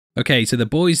Okay, so the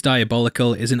Boys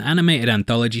Diabolical is an animated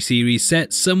anthology series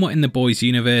set somewhat in the Boys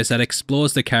universe that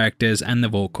explores the characters and the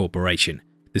Vought Corporation.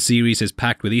 The series is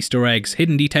packed with Easter eggs,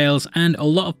 hidden details, and a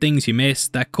lot of things you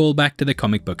missed that call back to the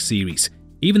comic book series.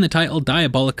 Even the title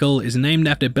Diabolical is named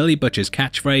after Billy Butcher's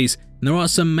catchphrase, and there are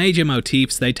some major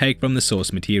motifs they take from the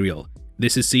source material.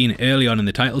 This is seen early on in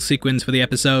the title sequence for the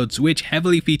episodes, which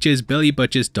heavily features Billy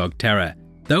Butcher's dog Terror.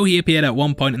 Though he appeared at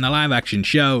one point in the live action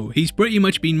show, he's pretty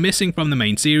much been missing from the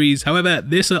main series. However,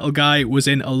 this little guy was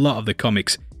in a lot of the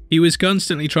comics. He was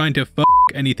constantly trying to f***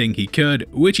 anything he could,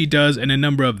 which he does in a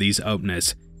number of these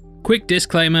openers. Quick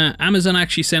disclaimer, Amazon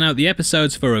actually sent out the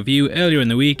episodes for review earlier in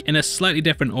the week in a slightly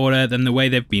different order than the way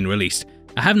they've been released.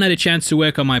 I haven't had a chance to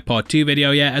work on my part 2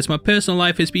 video yet, as my personal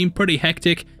life has been pretty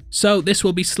hectic, so this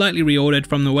will be slightly reordered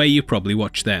from the way you probably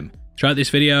watched them. Throughout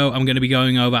this video, I'm going to be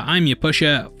going over I'm Your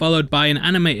Pusher, followed by an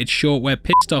animated short where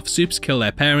pissed off Supes kill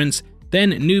their parents, then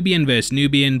Nubian vs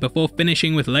Nubian, before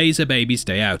finishing with Laser Baby's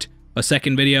Day Out. Our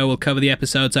second video will cover the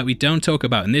episodes that we don't talk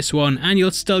about in this one, and you'll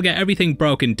still get everything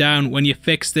broken down when you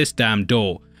fix this damn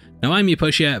door. Now I'm Your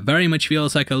Pusher very much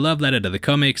feels like a love letter to the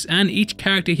comics, and each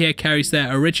character here carries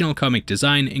their original comic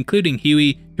design, including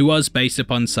Huey, who was based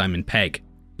upon Simon Pegg.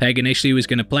 Pegg initially was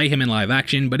going to play him in live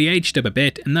action, but he aged up a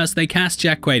bit, and thus they cast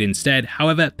Jack Quaid instead.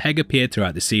 However, Pegg appeared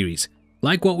throughout the series.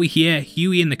 Like what we hear,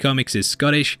 Huey in the comics is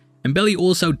Scottish, and Billy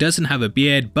also doesn't have a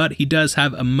beard, but he does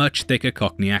have a much thicker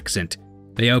Cockney accent.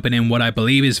 They open in what I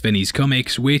believe is Vinny's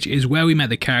Comics, which is where we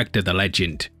met the character The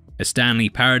Legend. A Stan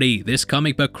Lee parody, this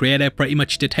comic book creator pretty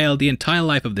much detailed the entire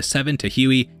life of the Seven to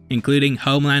Huey, including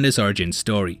Homelander's origin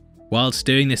story. Whilst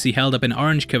doing this, he held up an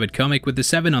orange covered comic with the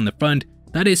Seven on the front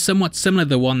that is somewhat similar to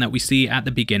the one that we see at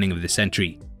the beginning of this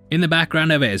entry. In the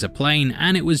background of it is a plane,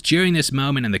 and it was during this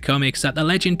moment in the comics that the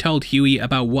Legend told Huey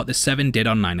about what the Seven did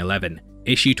on 9/11.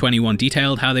 Issue 21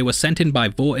 detailed how they were sent in by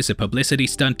Vought as a publicity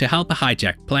stunt to help a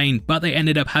hijacked plane, but they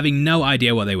ended up having no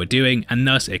idea what they were doing, and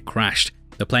thus it crashed.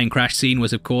 The plane crash scene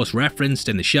was of course referenced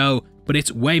in the show, but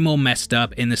it's way more messed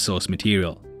up in the source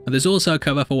material. There's also a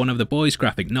cover for one of the Boys'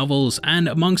 graphic novels, and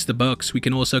amongst the books we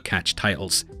can also catch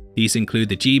titles. These include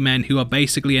the G-Men, who are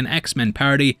basically an X-Men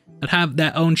parody that have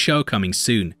their own show coming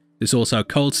soon. There's also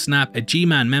Cold Snap, a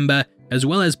G-Man member, as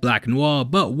well as Black Noir,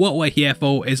 but what we're here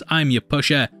for is I'm Your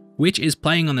Pusher, which is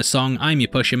playing on the song I'm Your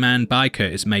Pusher Man by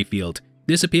Curtis Mayfield.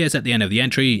 This appears at the end of the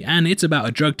entry, and it's about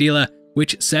a drug dealer,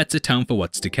 which sets a tone for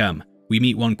what's to come. We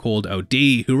meet one called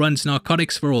OD, who runs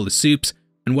narcotics for all the Supes,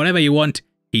 and whatever you want,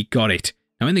 he got it.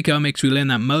 Now in the comics we learn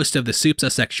that most of the Supes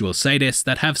are sexual sadists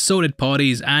that have sordid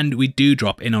parties, and we do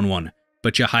drop in on one.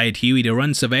 Butcher hired Huey to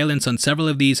run surveillance on several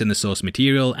of these in the source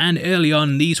material, and early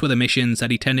on these were the missions that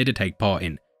he tended to take part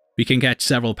in. We can catch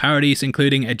several parodies,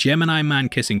 including a Gemini man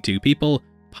kissing two people,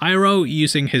 Pyro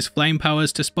using his flame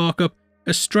powers to spark up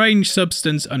a strange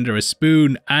substance under a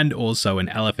spoon, and also an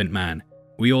Elephant Man.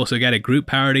 We also get a group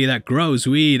parody that grows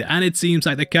weed, and it seems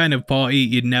like the kind of party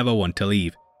you'd never want to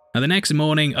leave. Now the next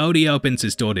morning, Odie opens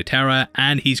his door to Terror,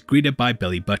 and he's greeted by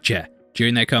Billy Butcher.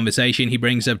 During their conversation, he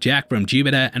brings up Jack from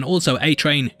Jupiter and also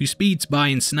A-Train, who speeds by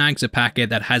and snags a packet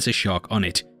that has a shark on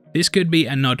it. This could be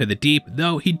a nod to the Deep,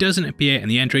 though he doesn't appear in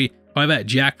the entry, however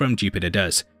Jack from Jupiter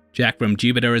does. Jack from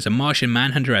Jupiter is a Martian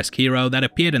Manhunter-esque hero that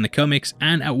appeared in the comics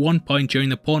and at one point during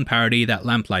the porn parody that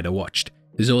Lamplighter watched.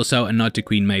 There's also a nod to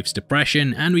Queen Maeve's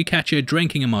depression, and we catch her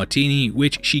drinking a martini,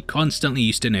 which she constantly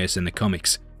used to nurse in the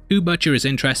comics. Who Butcher is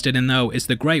interested in though is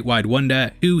the Great Wide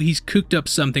Wonder, who he's cooked up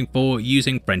something for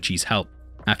using Frenchie's help.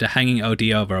 After hanging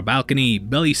OD over a balcony,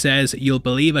 Billy says, "You'll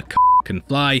believe a can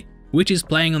fly," which is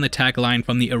playing on the tagline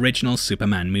from the original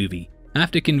Superman movie.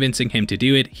 After convincing him to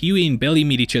do it, Huey and Billy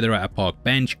meet each other at a park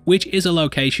bench, which is a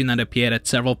location that appeared at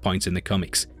several points in the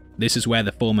comics. This is where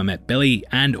the former met Billy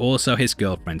and also his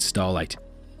girlfriend Starlight.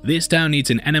 This town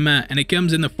needs an enema, and it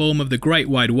comes in the form of the Great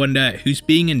Wide Wonder, who's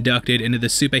being inducted into the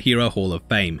Superhero Hall of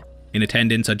Fame. In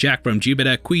attendance are Jack from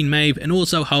Jupiter, Queen Maeve, and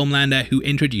also Homelander, who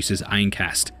introduces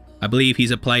Ironcast. I believe he's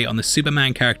a play on the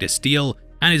Superman character Steel,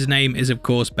 and his name is of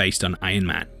course based on Iron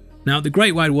Man. Now the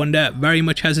Great Wide Wonder very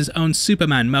much has his own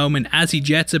Superman moment as he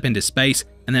jets up into space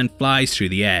and then flies through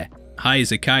the air. High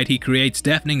as a kite, he creates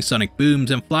deafening sonic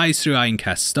booms and flies through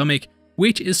Ironcast's stomach,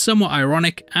 which is somewhat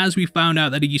ironic as we found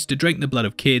out that he used to drink the blood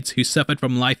of kids who suffered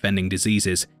from life-ending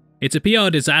diseases. It's a PR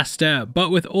disaster,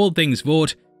 but with all things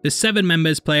Vought, the 7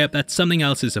 members play up that something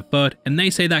else is afoot, and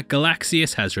they say that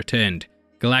Galaxius has returned.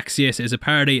 Galaxius is a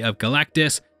parody of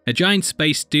Galactus, a giant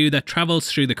space dude that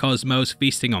travels through the cosmos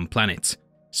feasting on planets.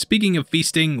 Speaking of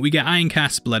feasting, we get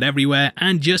Ironcast's blood everywhere,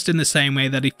 and just in the same way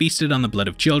that he feasted on the blood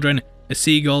of children, a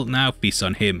seagull now feasts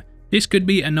on him. This could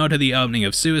be a nod to the opening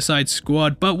of Suicide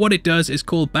Squad, but what it does is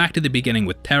call back to the beginning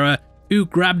with Terror, who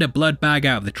grabbed a blood bag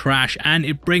out of the trash, and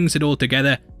it brings it all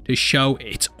together to show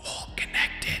it's all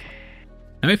connected.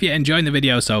 Now if you're enjoying the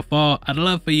video so far, I'd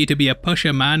love for you to be a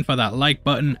pusher man for that like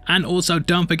button, and also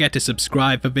don't forget to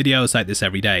subscribe for videos like this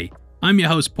every day. I'm your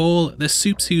host Paul, the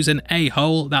soups who's an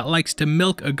a-hole that likes to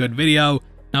milk a good video.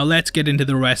 Now let's get into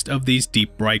the rest of these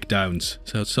deep breakdowns.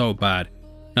 So bad.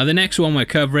 Now the next one we're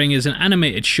covering is an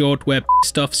animated short where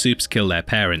pissed off soups kill their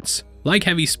parents. Like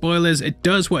heavy spoilers, it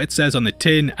does what it says on the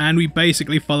tin, and we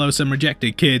basically follow some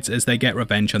rejected kids as they get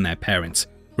revenge on their parents.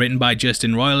 Written by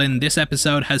Justin Roiland, this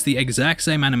episode has the exact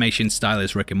same animation style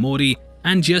as Rick and Morty,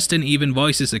 and Justin even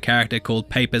voices a character called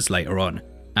Papers later on.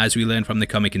 As we learn from the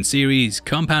comic and series,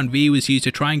 Compound V was used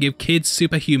to try and give kids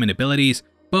superhuman abilities,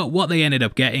 but what they ended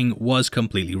up getting was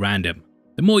completely random.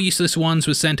 The more useless ones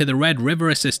were sent to the Red River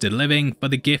Assisted Living for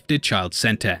the Gifted Child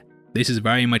Center. This is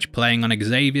very much playing on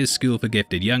Xavier's School for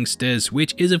Gifted Youngsters,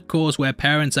 which is of course where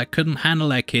parents that couldn't handle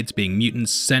their kids being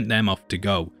mutants sent them off to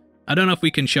go. I don't know if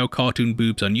we can show cartoon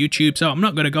boobs on YouTube, so I'm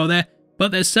not going to go there,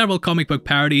 but there's several comic book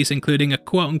parodies including a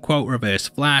quote-unquote reverse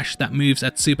Flash that moves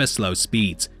at super slow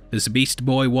speeds. There's a Beast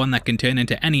Boy one that can turn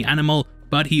into any animal,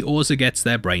 but he also gets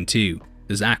their brain too.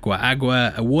 There's Aqua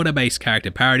Agua, a water-based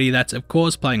character parody that's of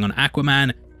course playing on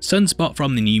Aquaman, Sunspot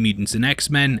from the New Mutants and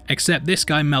X-Men, except this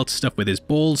guy melts stuff with his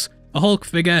balls, a Hulk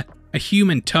figure, a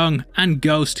human tongue, and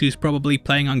Ghost who's probably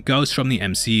playing on Ghost from the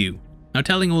MCU. Now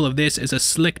telling all of this is a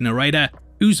slick narrator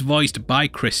who's voiced by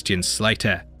Christian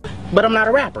Slater. But I'm not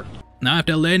a rapper. Now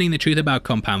after learning the truth about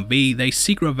Compound V, they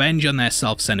seek revenge on their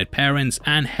self-centered parents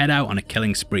and head out on a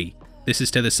killing spree. This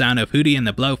is to the sound of Hootie and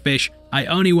the Blowfish, I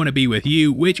Only Want to Be With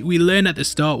You, which we learned at the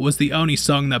start was the only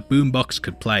song that Boombox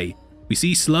could play. We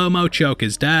see Slow-Mo choke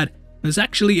his dad. There's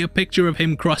actually a picture of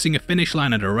him crossing a finish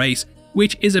line at a race,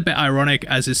 which is a bit ironic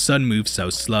as his son moves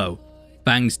so slow.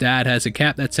 Fang's dad has a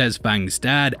cap that says Fang's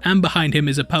dad, and behind him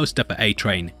is a poster for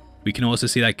A-Train. We can also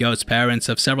see that Ghost's parents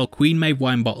have several Queen Maeve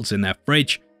wine bottles in their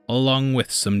fridge, along with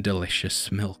some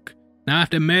delicious milk. Now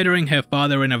after murdering her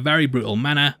father in a very brutal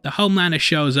manner, the Homelander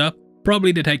shows up,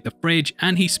 probably to take the fridge,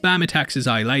 and he spam attacks his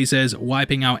eye lasers,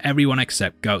 wiping out everyone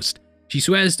except Ghost. She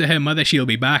swears to her mother she'll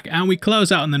be back, and we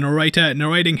close out on the narrator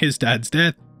narrating his dad's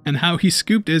death, and how he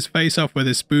scooped his face off with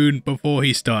a spoon before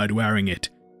he started wearing it.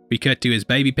 We cut to his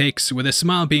baby pics, with a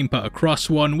smile being put across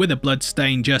one with a blood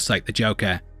stain just like the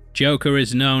Joker. Joker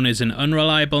is known as an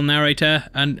unreliable narrator,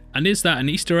 and is that an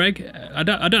Easter egg? I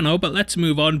don't know, but let's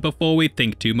move on before we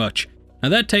think too much. Now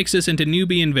that takes us into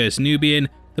Nubian vs Nubian,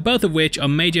 the both of which are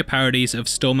major parodies of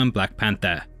Storm and Black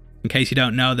Panther. In case you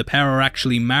don't know, the pair are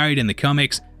actually married in the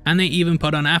comics, and they even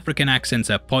put on African accents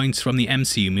at points from the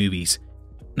MCU movies.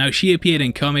 Now she appeared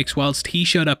in comics whilst he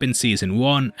showed up in season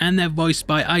 1, and they're voiced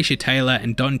by Aisha Taylor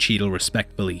and Don Cheadle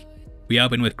respectively. We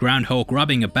open with Groundhog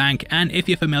robbing a bank, and if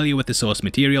you're familiar with the source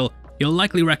material, you'll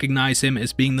likely recognize him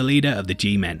as being the leader of the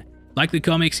G-Men. Like the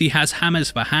comics, he has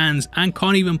hammers for hands and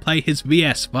can't even play his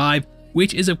VS5,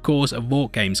 which is of course a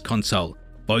Vought Games console.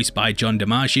 Voiced by John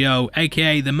DiMaggio,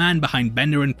 aka the man behind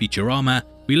Bender and Futurama,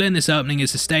 we learn this opening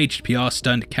is a staged PR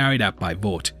stunt carried out by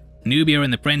Vought. Nubia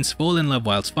and the prince fall in love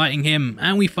whilst fighting him,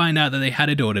 and we find out that they had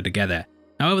a daughter together.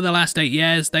 Now over the last 8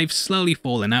 years, they've slowly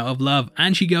fallen out of love,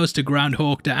 and she goes to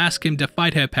Groundhog to ask him to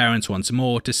fight her parents once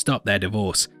more to stop their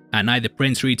divorce. At night the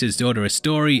prince reads his daughter a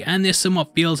story, and this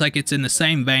somewhat feels like it's in the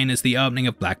same vein as the opening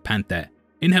of Black Panther.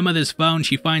 In her mother's phone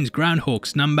she finds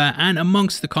Groundhog's number, and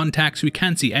amongst the contacts we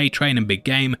can see A-Train and Big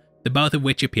Game, the both of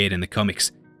which appeared in the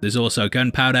comics. There's also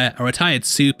Gunpowder, a retired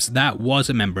Soups that was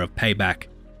a member of Payback.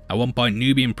 At one point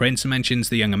Nubian Prince mentions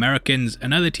the Young Americans,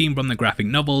 another team from the graphic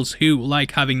novels who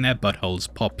like having their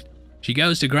buttholes popped. She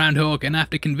goes to Groundhog, and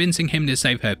after convincing him to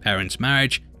save her parents'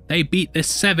 marriage, they beat the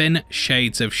 7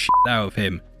 shades of shit out of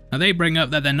him. Now they bring up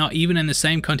that they're not even in the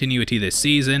same continuity this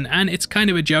season, and it's kind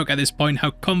of a joke at this point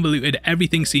how convoluted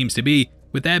everything seems to be,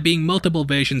 with there being multiple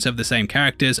versions of the same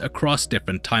characters across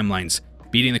different timelines.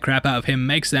 Beating the crap out of him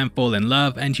makes them fall in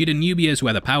love, and due to Nubia's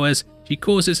weather powers, she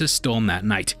causes a storm that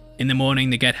night. In the morning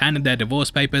they get handed their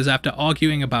divorce papers after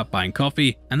arguing about buying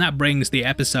coffee, and that brings the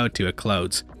episode to a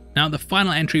close. Now the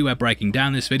final entry we're breaking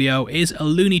down this video is a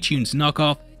Looney Tunes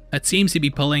knockoff that seems to be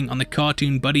pulling on the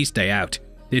cartoon Buddy's Day Out.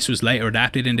 This was later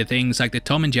adapted into things like the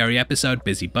Tom and Jerry episode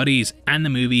Busy Buddies and the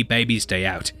movie Baby's Day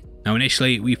Out. Now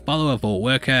initially we follow a Vought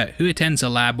worker who attends a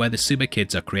lab where the super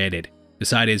kids are created.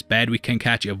 Beside his bed we can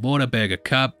catch a Whataburger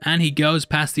cup, and he goes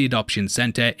past the adoption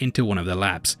center into one of the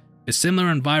labs. A similar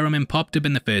environment popped up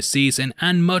in the first season,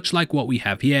 and much like what we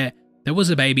have here, there was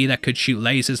a baby that could shoot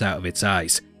lasers out of its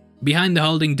eyes. Behind the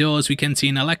holding doors we can see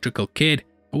an electrical kid,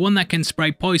 one that can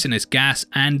spray poisonous gas,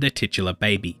 and the titular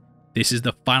baby. This is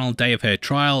the final day of her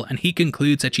trial, and he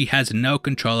concludes that she has no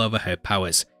control over her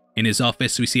powers. In his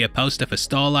office, we see a poster for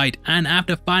Starlight, and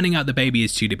after finding out the baby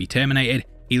is due to be terminated,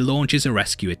 he launches a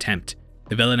rescue attempt.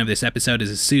 The villain of this episode is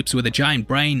a Supes with a giant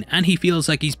brain, and he feels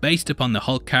like he's based upon the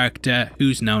Hulk character,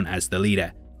 who's known as the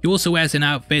leader. He also wears an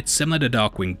outfit similar to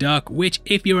Darkwing Duck, which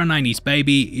if you're a 90s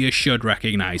baby, you should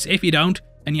recognize. If you don't,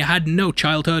 and you had no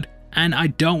childhood, and I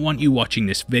don't want you watching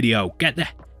this video, get the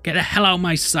hell out of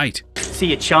my sight. See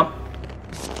you, chump.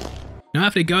 Now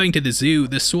after going to the zoo,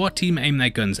 the SWAT team aim their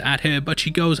guns at her, but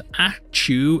she goes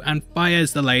achoo and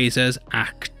fires the lasers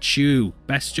achoo.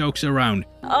 Best jokes around.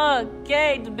 Oh,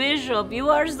 Kate Bishop, you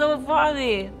are so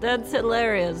funny. That's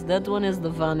hilarious. That one is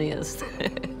the funniest.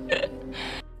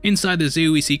 Inside the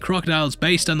zoo, we see crocodiles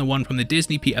based on the one from the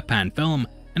Disney Peter Pan film,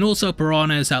 and also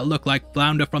piranhas that look like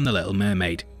Flounder from The Little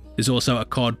Mermaid. There's also a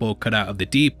cardboard cutout of the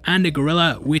Deep, and a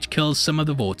gorilla which kills some of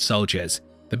the Vought soldiers.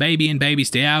 The baby in Baby's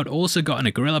Day Out also got in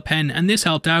a gorilla pen, and this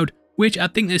helped out, which I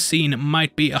think this scene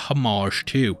might be a homage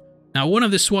to. Now one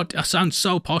of the SWAT, I sound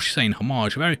so posh saying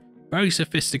homage, very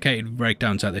sophisticated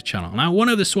breakdowns at the channel. Now one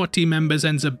of the SWAT team members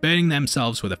ends up burning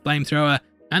themselves with a flamethrower,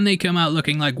 and they come out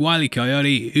looking like Wile E.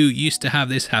 Coyote, who used to have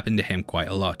this happen to him quite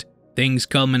a lot. Things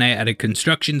culminate at a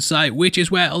construction site, which is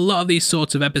where a lot of these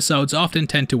sorts of episodes often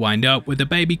tend to wind up, with the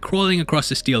baby crawling across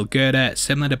a steel girder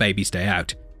similar to Baby's Day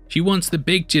Out. She wants the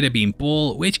Big Jitterbean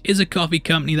Ball, which is a coffee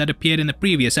company that appeared in the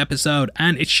previous episode,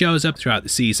 and it shows up throughout the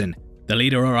season. The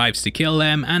leader arrives to kill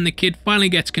them, and the kid finally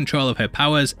gets control of her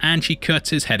powers, and she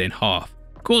cuts his head in half.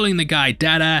 Calling the guy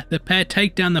Dada, the pair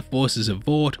take down the forces of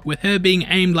Vought, with her being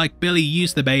aimed like Billy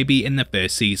used the baby in the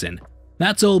first season.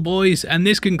 That's all, boys, and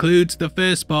this concludes the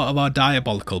first part of our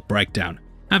Diabolical breakdown.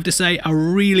 I have to say, I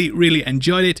really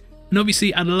enjoyed it, and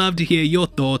obviously I'd love to hear your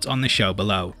thoughts on the show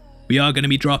below. We are going to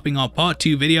be dropping our part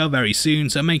 2 video very soon,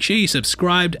 so make sure you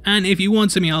subscribed, and if you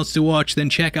want something else to watch, then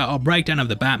check out our breakdown of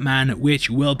the Batman, which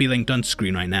will be linked on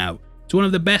screen right now. It's one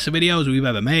of the best videos we've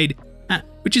ever made,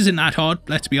 which isn't that hard,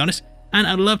 let's be honest, and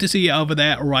I'd love to see you over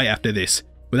there right after this.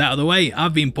 With that out of the way,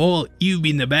 I've been Paul, you've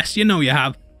been the best, you know you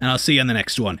have, and I'll see you on the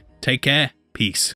next one. Take care, peace.